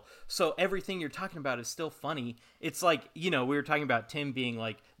still. So everything you're talking about is still funny. It's like, you know, we were talking about Tim being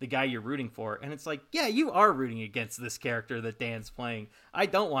like the guy you're rooting for. And it's like, yeah, you are rooting against this character that Dan's playing. I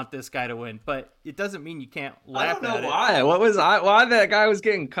don't want this guy to win, but it doesn't mean you can't laugh at it. Why? Why that guy was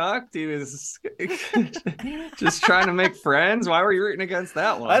getting cucked? He was just trying to make friends. Why were you rooting against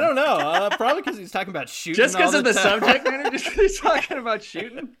that one? I don't know. Probably because he's talking about shooting. Just because of the subject matter? Just because he's talking about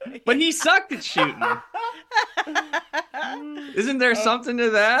shooting? But he sucked at shooting. Isn't there something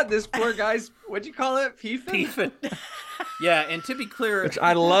to that? This poor guy's, what'd you call it? Peefing? Yeah, and to be clear, which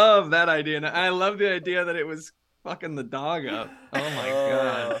I love that idea. And I love the idea that it was fucking the dog up. Oh my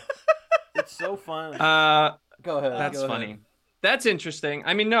god. It's so fun. Go ahead. That's funny. That's interesting.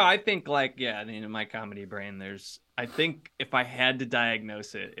 I mean, no, I think like, yeah, in my comedy brain, I think if I had to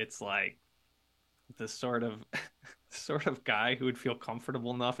diagnose it, it's like the sort of guy who would feel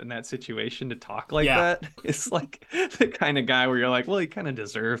comfortable enough in that situation to talk like that. It's like the kind of guy where you're like, well, he kind of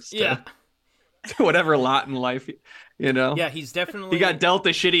deserves to whatever lot in life, you know? Yeah, he's definitely... He got dealt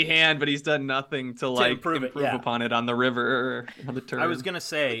a shitty hand, but he's done nothing to like improve upon it on the river or the turn. I was going to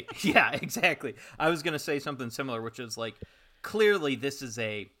say, yeah, exactly. I was going to say something similar, which is like, clearly this is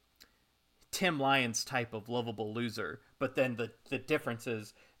a Tim Lyons type of lovable loser, but then the difference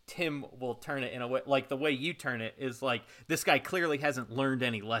is Tim will turn it in a way, like the way you turn it is like, this guy clearly hasn't learned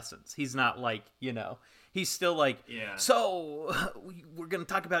any lessons. He's not like, you know, he's still like, so we're going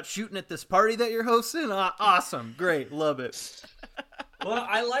to talk about shooting at this party that you're hosting? Awesome. Great. Love it. Well,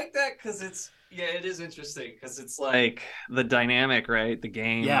 I like that because it is interesting because it's like the dynamic, right? The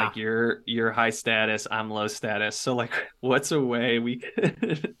game, like you're high status, I'm low status. So like, what's a way we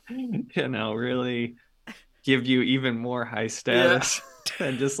could, you know, really give you even more high status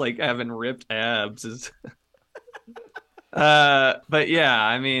than just like having ripped abs is but yeah,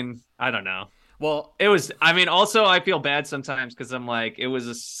 I mean, I don't know. Well, it was, I mean, also I feel bad sometimes because I'm like, it was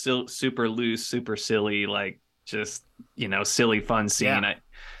a super loose, super silly, like just, you know, silly fun scene.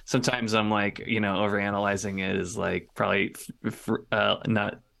 Sometimes I'm like, you know, overanalyzing it is like probably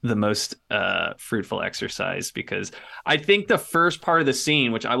not the most fruitful exercise, because I think the first part of the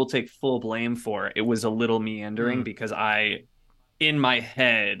scene, which I will take full blame for, it was a little meandering because I, in my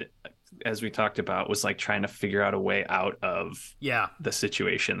head, as we talked about, was like trying to figure out a way out of the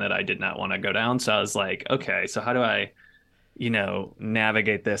situation that I did not want to go down. So I was like, okay, so how do I, you know,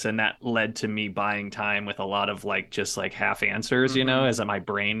 navigate this? And that led to me buying time with a lot of like just like half answers, you know, as my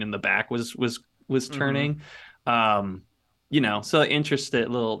brain in the back was turning. You know, so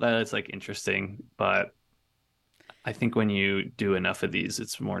that is like interesting, but I think when you do enough of these,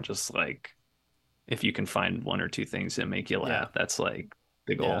 it's more just like, if you can find one or two things that make you laugh, that's like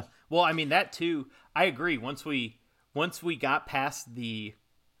the goal. Yeah. Well, I mean, that too, I agree. Once we got past the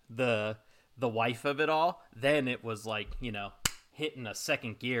wife of it all, then it was like, you know, hitting a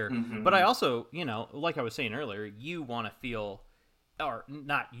second gear. But I also, you know, like I was saying earlier, you want to feel or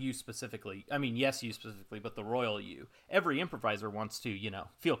not you specifically. I mean, yes, you specifically, but the royal you. Every improviser wants to,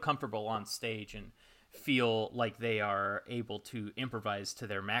 feel comfortable on stage and feel like they are able to improvise to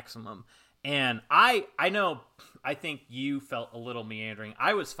their maximum. And I think you felt a little meandering.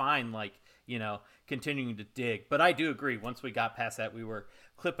 I was fine, continuing to dig. But I do agree, once we got past that, we were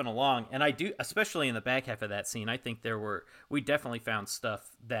clipping along. And I do, especially in the back half of that scene, I think we definitely found stuff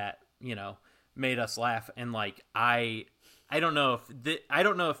that, made us laugh. And I don't know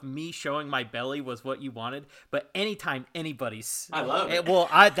if me showing my belly was what you wanted, but anytime anybody's, I love it. Well,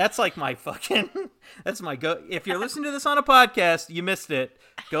 that's like my fucking, that's my go. If you're listening to this on a podcast, you missed it.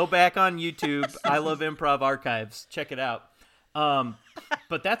 Go back on YouTube. I Love Improv Archives. Check it out.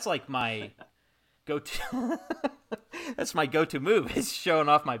 But that's like my go-to. That's my go-to move, is showing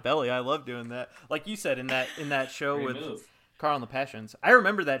off my belly. I love doing that. Like you said in that show Great with move. Carl and the Passions. I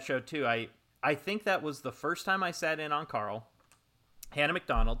remember that show too. I think that was the first time I sat in on Carl. Hannah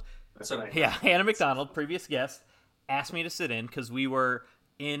McDonald. That's what I know. Yeah, Hannah McDonald, previous guest, asked me to sit in because we were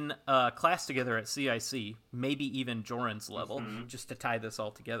in class together at CIC, maybe even Joran's level, just to tie this all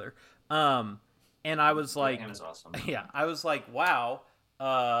together. And I was like, Hannah's awesome. yeah, I was like, wow,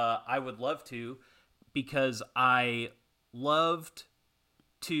 I would love to, because I really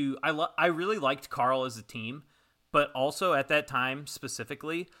liked Carl as a team, but also at that time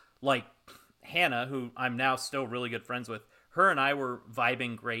specifically, like Hannah, who I'm now still really good friends with, her and I were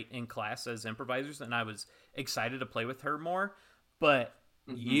vibing great in class as improvisers, and I was excited to play with her more. But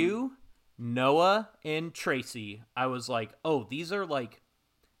you, Noah, and Tracy, I was like, oh, these are like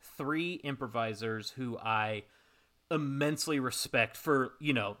 3 improvisers who I immensely respect for,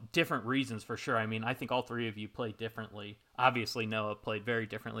 different reasons, for sure. I mean, I think all 3 of you played differently. Obviously, Noah played very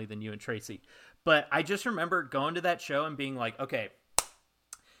differently than you and Tracy. But I just remember going to that show and being like, okay,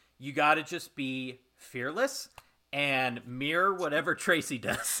 you got to just be fearless and mirror whatever Tracy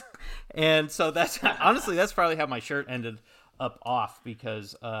does. And so that's probably how my shirt ended up off,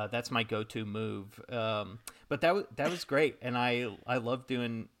 because that's my go-to move. But that was great. And I love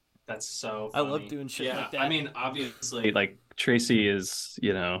doing, That's so funny. I love doing shit like that. I mean, obviously, like, Tracy is,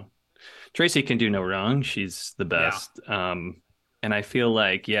 Tracy can do no wrong. She's the best. Yeah. And I feel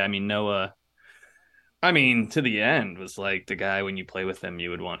like, Noah, to the end, was like the guy, when you play with him, you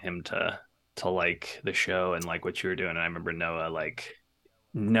would want him to like the show and like what you were doing. And I remember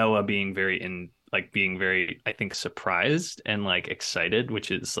Noah being very, I think, surprised and like excited,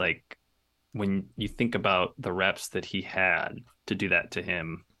 which is like, when you think about the reps that he had to do that to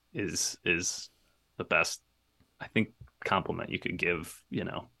him, is the best, I think, compliment you could give, in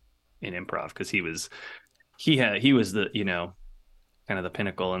improv, because he was the, kind of the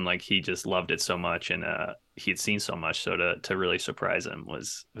pinnacle, and like he just loved it so much, and he had seen so much, so to really surprise him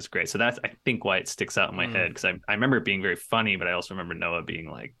was great. So that's, I think, why it sticks out in my head, because I remember it being very funny, but I also remember Noah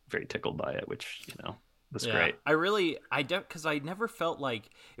being like very tickled by it, which was great. Because I never felt like,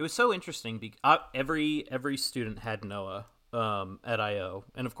 it was so interesting because every student had Noah at IO,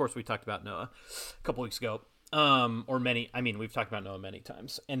 and of course we talked about Noah a couple weeks ago, we've talked about Noah many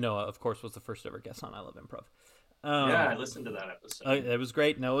times, and Noah, of course, was the first ever guest on I Love Improv. I listened to that episode. It was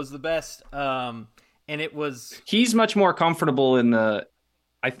great. Noah's the best. And he's much more comfortable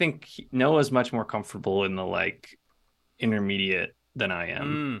Noah's much more comfortable in the like intermediate than I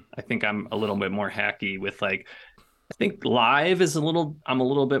am. I think I'm a little bit more hacky with I think live is I'm a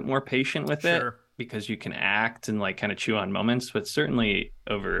little bit more patient with it, because you can act and like kind of chew on moments, but certainly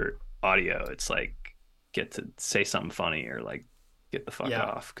over audio, it's like, get to say something funny or like get the fuck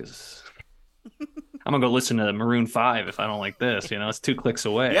off, because I'm gonna go listen to Maroon 5 if I don't like this. It's 2 clicks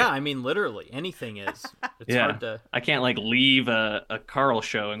away. Yeah, I mean, literally anything is. It's hard to. I can't like leave a Carl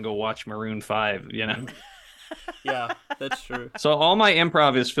show and go watch Maroon 5. Yeah, that's true. So all my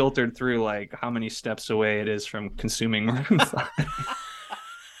improv is filtered through like how many steps away it is from consuming Maroon 5.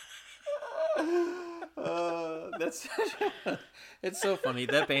 That's it's so funny.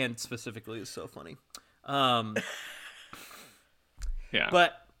 That band specifically is so funny. Yeah,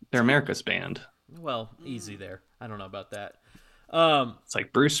 but they're America's band. Well, easy there. I don't know about that. It's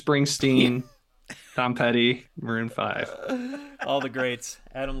like Bruce Springsteen, Tom Petty, Maroon 5. All the greats.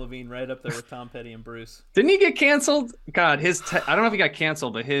 Adam Levine right up there with Tom Petty and Bruce. Didn't he get canceled? God, I don't know if he got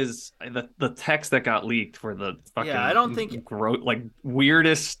canceled, but the text that got leaked for the fucking I don't think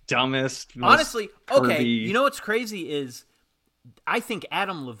weirdest, dumbest, honestly, okay, pervy... you know what's crazy is I think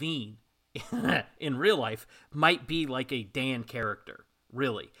Adam Levine in real life might be like a Dan character,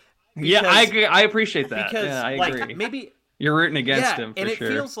 really. Because, I agree. I appreciate that. Because I agree. Maybe you're rooting against him, for and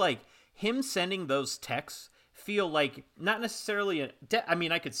sure. It feels like him sending those texts feel like not necessarily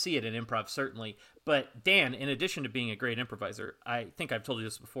I could see it in improv, certainly, But Dan, in addition to being a great improviser, I think I've told you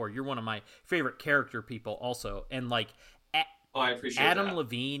this before, you're one of my favorite character people also. And like I appreciate Adam that.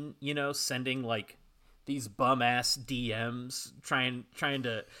 Levine, you know, sending like these bum ass DMs trying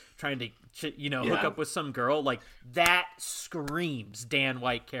to you know, hook up with some girl, like that screams Dan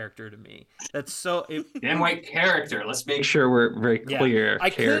White character to me. That's so Dan White character. Let's make sure we're very clear. I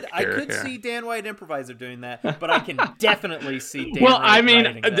could see Dan White improviser doing that, but I can definitely see Dan Well, White I mean,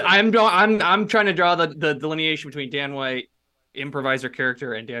 writing that. I'm trying to draw the delineation between Dan White improviser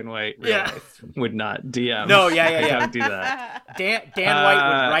character and Dan White real life would not DM. No, yeah. Don't do that. Dan White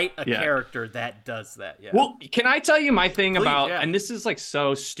would write a character that does that. Yeah. Well, can I tell you my thing Please, about? yeah. And this is like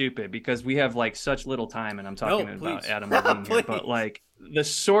so stupid because we have like such little time, and I'm talking about Adam Levine here. But like the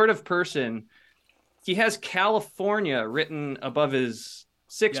sort of person, he has California written above his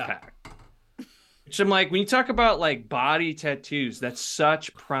six-pack. Which I'm like, when you talk about like body tattoos, that's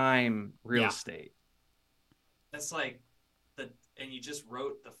such prime real estate. That's like and you just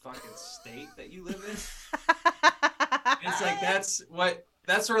wrote the fucking state that you live in. It's like that's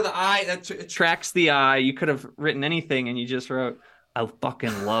where the eye that attracts the eye. You could have written anything, and you just wrote, "I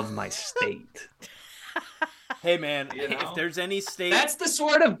fucking love my state." Hey man, You know? if there's any state, That's the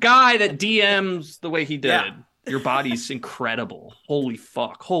sort of guy that DMs the way he did. Yeah. Your body's incredible. Holy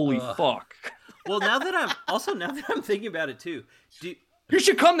fuck. Fuck. Well, now that I'm thinking about it too, you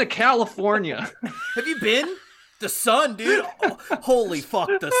should come to California. Have you been? The sun, dude. Oh, holy fuck,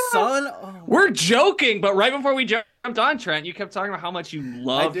 the sun. Oh. We're joking, but right before we jumped on, Trent, you kept talking about how much you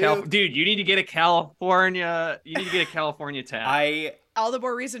love California. Dude, you need to get a California. You need to get a California tat. All the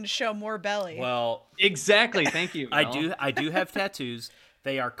more reason to show more belly. Well, exactly. Thank you. I do have tattoos.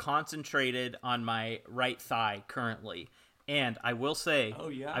 They are concentrated on my right thigh currently, and I will say,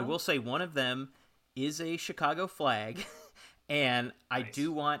 one of them is a Chicago flag. And I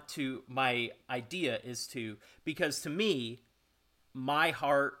do want to, my idea is to, because to me, my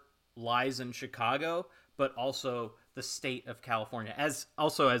heart lies in Chicago, but also the state of California. As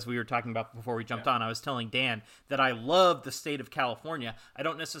we were talking about before we jumped on, I was telling Dan that I love the state of California. I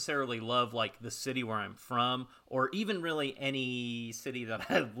don't necessarily love like the city where I'm from, or even really any city that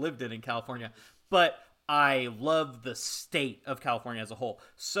I've lived in California, but I love the state of California as a whole.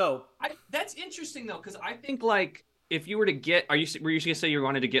 So that's interesting though, because I think like, if you were to get, were you gonna say you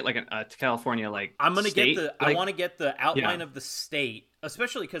wanted to get like a California like? I'm gonna state? I want to get the outline of the state,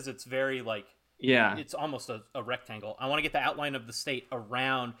 especially because it's very like it's almost a rectangle. I want to get the outline of the state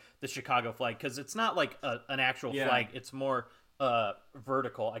around the Chicago flag because it's not like an actual flag. It's more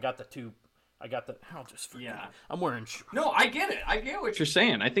vertical. I'll just forget. I'm wearing. No, I get it. I get what you're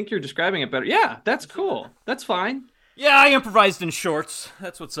saying. I think you're describing it better. Yeah, that's cool. That's fine. Yeah, I improvised in shorts.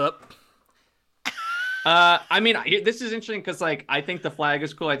 That's what's up. I mean, this is interesting because, like, I think the flag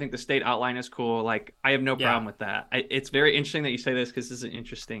is cool. I think the state outline is cool. Like, I have no problem with that. It's very interesting that you say this because this is an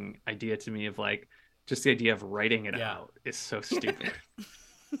interesting idea to me of, like, just the idea of writing it out is so stupid.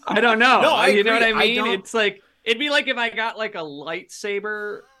 I don't know. No, you know what I mean? It's like, it'd be like if I got, like, a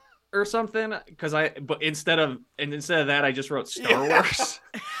lightsaber or something but instead of that, I just wrote Star Wars.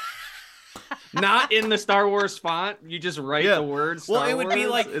 Not in the Star Wars font. You just write the word Star Wars. Well, it would be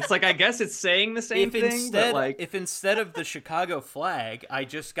like... It's like, I guess it's saying the same thing, but like... If instead of the Chicago flag, I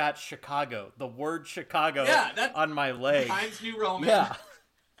just got Chicago, the word Chicago on my leg. Times New Roman.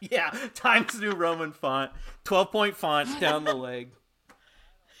 Yeah, Times New Roman font. 12-point font down the leg.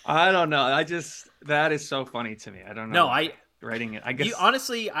 I don't know. That is so funny to me. I don't know. No, writing it. I guess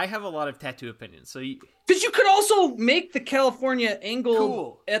honestly, I have a lot of tattoo opinions. So because you could also make the California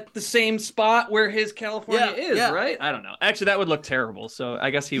angle at the same spot where his California is, right? I don't know. Actually, that would look terrible. So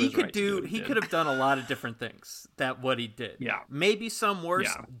I guess he was right. He could have done a lot of different things. What he did. Yeah. Maybe some worse.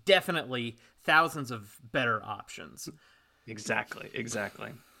 Yeah. Definitely thousands of better options. Exactly.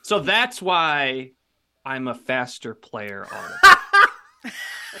 So that's why I'm a faster player on it.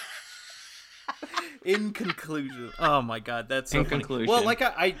 In conclusion, oh my god, that's so funny. Conclusion. Well, like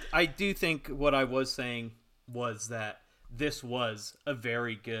I do think what I was saying was that this was a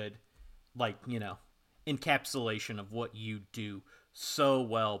very good, like, you know, encapsulation of what you do so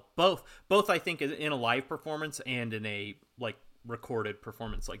well. Both I think in a live performance and in a like recorded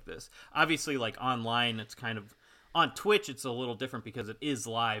performance like this. Obviously, like online, it's kind of on Twitch. It's a little different because it is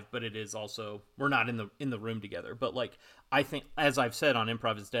live, but it is also we're not in the room together. But like I think, as I've said on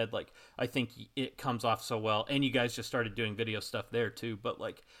Improv is Dead, like I think it comes off so well, and you guys just started doing video stuff there too. But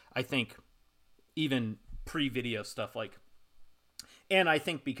like I think even pre-video stuff, like And I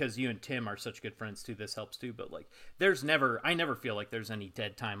think because you and Tim are such good friends too, this helps too. But like, I never feel like there's any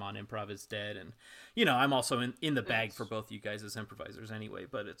dead time on Improv is Dead. And, you know, I'm also in the bag for both you guys as improvisers anyway.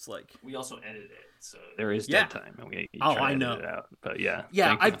 But it's like, we also edit it, so there is dead time. And we I know. edit it out. But yeah.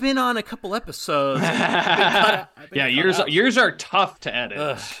 I've been on a couple episode. Yours are tough to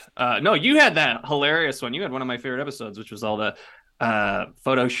edit. No, you had that hilarious one. You had one of my favorite episodes, which was all the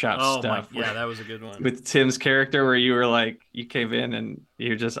Photoshop stuff. That was a good one with Tim's character, where you were like, you came in and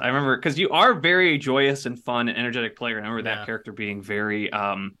you just, I remember, because you are very joyous and fun and energetic player. I remember that character being very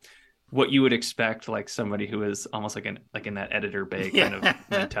what you would expect, like somebody who is almost like in that Editor Bay kind of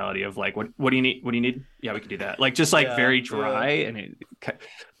mentality of like, what do you need? Yeah, we can do that. Like just like very dry and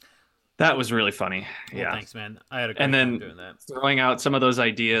that was really funny. Well, thanks, man. I had a great time doing that. Throwing out some of those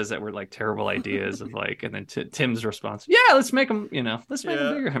ideas that were like terrible ideas of like, and then Tim's response, let's make them, let's make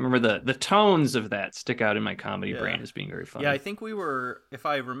them bigger. I remember the tones of that stick out in my comedy brain as being very funny. Yeah, I think we were, if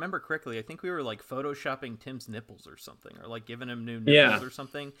I remember correctly, like photoshopping Tim's nipples or something, or like giving him new nipples or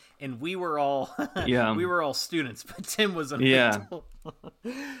something. And we were all, we were all students, but Tim was an adult.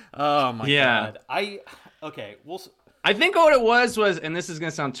 Oh my God. I think what it was, and this is going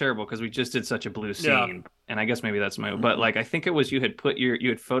to sound terrible because we just did such a blue scene, and I guess maybe that's but like, I think it was you had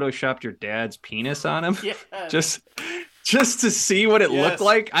photoshopped your dad's penis on him, just to see what it looked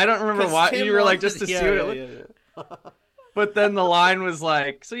like. I don't remember why you were like, just to see what it looked. But then the line was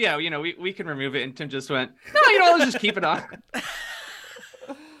like, so we can remove it, and Tim just went, no, let's just keep it on.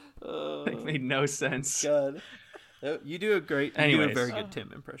 It made no sense. God. You do a very good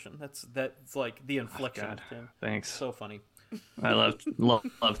Tim impression. That's like the inflection of Tim. Thanks. So funny. I love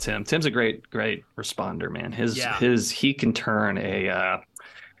Tim. Tim's a great responder, man. He can turn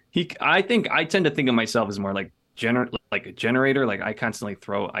I tend to think of myself as more like a generator. Like I constantly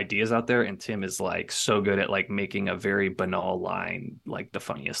throw ideas out there, and Tim is like so good at like making a very banal line like the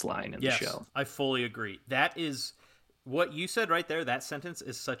funniest line in the show. I fully agree. That is what you said right there. That sentence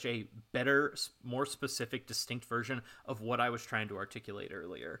is such a better, more specific, distinct version of what I was trying to articulate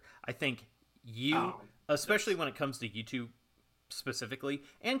earlier. I think especially when it comes to YouTube specifically,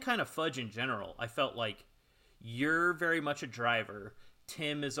 and kind of Fudge in general, I felt like you're very much a driver,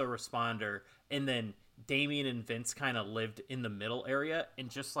 Tim is a responder, and then Damien and Vince kind of lived in the middle area, and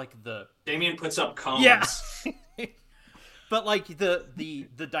just like Damien puts up cones. Yeah. But like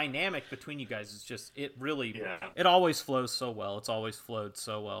the dynamic between you guys is just, it really, it always flows so well. It's always flowed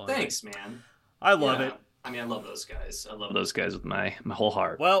so well. Thanks, man. I love it. I mean, I love those guys. I love those guys with my whole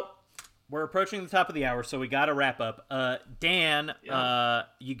heart. Well, we're approaching the top of the hour, so we got to wrap up. Dan,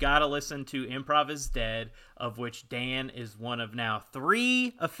 you got to listen to Improv is Dead, of which Dan is one of now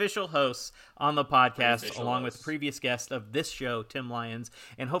 3 official hosts on the podcast, along with previous guest of this show, Tim Lyons,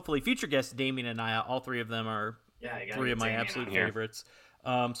 and hopefully future guest Damien and Naya. All 3 of them are 3 of my absolute favorites.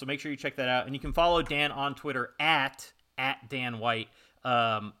 So make sure you check that out. And you can follow Dan on Twitter at Dan White.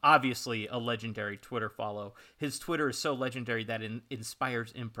 Obviously a legendary Twitter follow. His Twitter is so legendary that it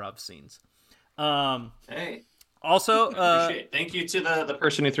inspires improv scenes. Hey. Also, thank you to the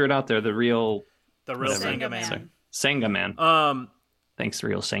person who threw it out there, the real Senga Man. Senga Man. Thanks,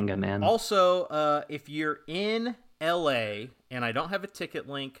 real Senga Man. Also, if you're in LA, and I don't have a ticket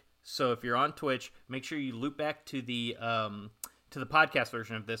link, so if you're on Twitch, make sure you loop back to the podcast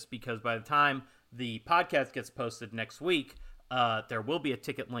version of this, because by the time the podcast gets posted next week, there will be a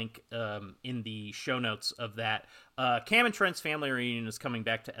ticket link in the show notes of that. Cam and Trent's Family Reunion is coming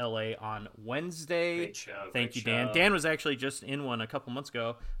back to LA on Wednesday. Great show. Thank you, Dan. Dan was actually just in one a couple months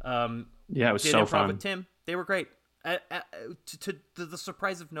ago. It was so fun. With Tim. They were great. To the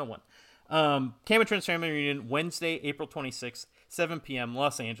surprise of no one. Cam and Trent's Family Reunion, Wednesday, April 26th, 7 p.m.,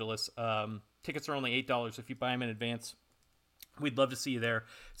 Los Angeles. Tickets are only $8 if you buy them in advance. We'd love to see you there.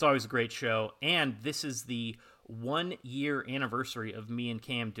 It's always a great show. And this is the 1-year anniversary of me and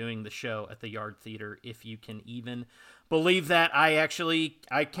Cam doing the show at the Yard Theater, if you can even believe that. I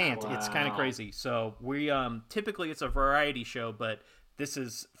can't. Wow. It's kind of crazy. So we typically it's a variety show, but this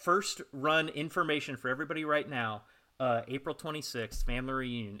is first run information for everybody right now. April 26th, Family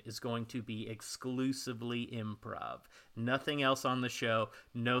Reunion is going to be exclusively improv. Nothing else on the show.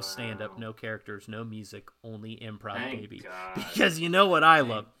 No stand-up, no characters, no music, only improv, baby. God. Because you know what I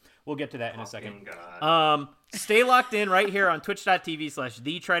love. We'll get to that in a second. Stay locked in right here on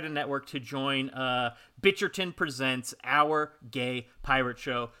twitch.tv/The Trident Network to join Bitcherton Presents Our Gay Pirate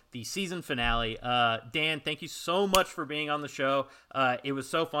Show, the season finale. Dan, thank you so much for being on the show. It was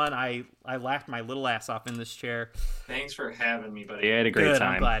so fun. I laughed my little ass off in this chair. Thanks for having me, buddy. I had a great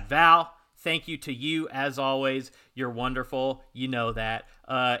time. I'm glad. Val, Thank you to you, as always. You're wonderful. You know that.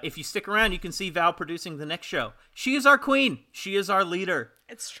 If you stick around, you can see Val producing the next show. She is our queen. She is our leader.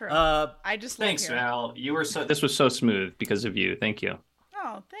 It's true. I just thanks, here. Val. This was so smooth because of you. Thank you.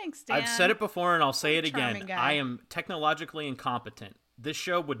 Oh, thanks, Dan. I've said it before, and I'll say it again. Guy. I am technologically incompetent. This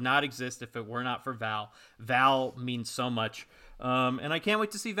show would not exist if it were not for Val. Val means so much. And I can't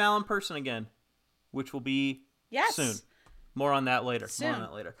wait to see Val in person again, which will be soon. More on that later.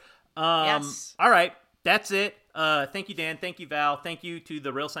 Yes. All right. That's it. Thank you, Dan. Thank you, Val. Thank you to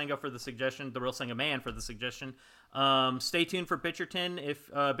the Real Sango for the suggestion, the Real Sango Man for the suggestion. Stay tuned for Bitcherton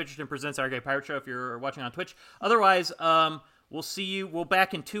if Bitcherton presents Our Gay Pirate Show if you're watching on Twitch. Otherwise, we'll see you. We'll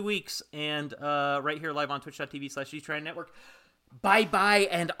back in 2 weeks and right here live on twitch.tv/DTrident Bye-bye.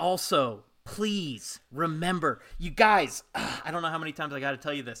 And also, please remember, you guys, I don't know how many times I got to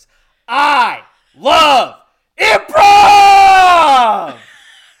tell you this. I love improv!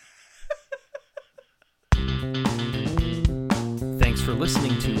 Thanks for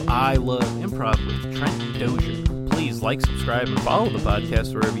listening to I Love Improv with Trent Dozier. Please like, subscribe, and follow the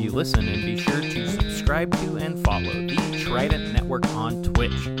podcast wherever you listen, and be sure to subscribe to and follow the Trident Network on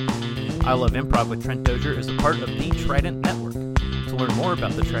Twitch. I Love Improv with Trent Dozier is a part of the Trident Network. To learn more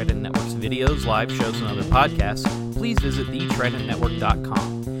about the Trident Network's videos, live shows, and other podcasts, please visit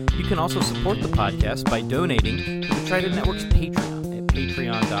thetridentnetwork.com. You can also support the podcast by donating to the Trident Network's Patreon at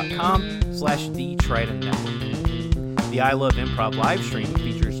patreon.com/thetridentnetwork. The I Love Improv live stream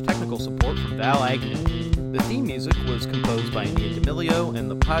features technical support from Val Agnew. The theme music was composed by Nia D'Amelio, and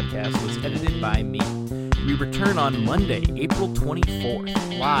the podcast was edited by me. We return on Monday, April 24th,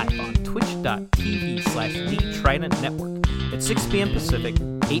 live on twitch.tv/thetridentnetwork at 6 p.m. Pacific,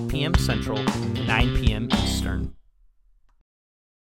 8 p.m. Central, 9 p.m. Eastern.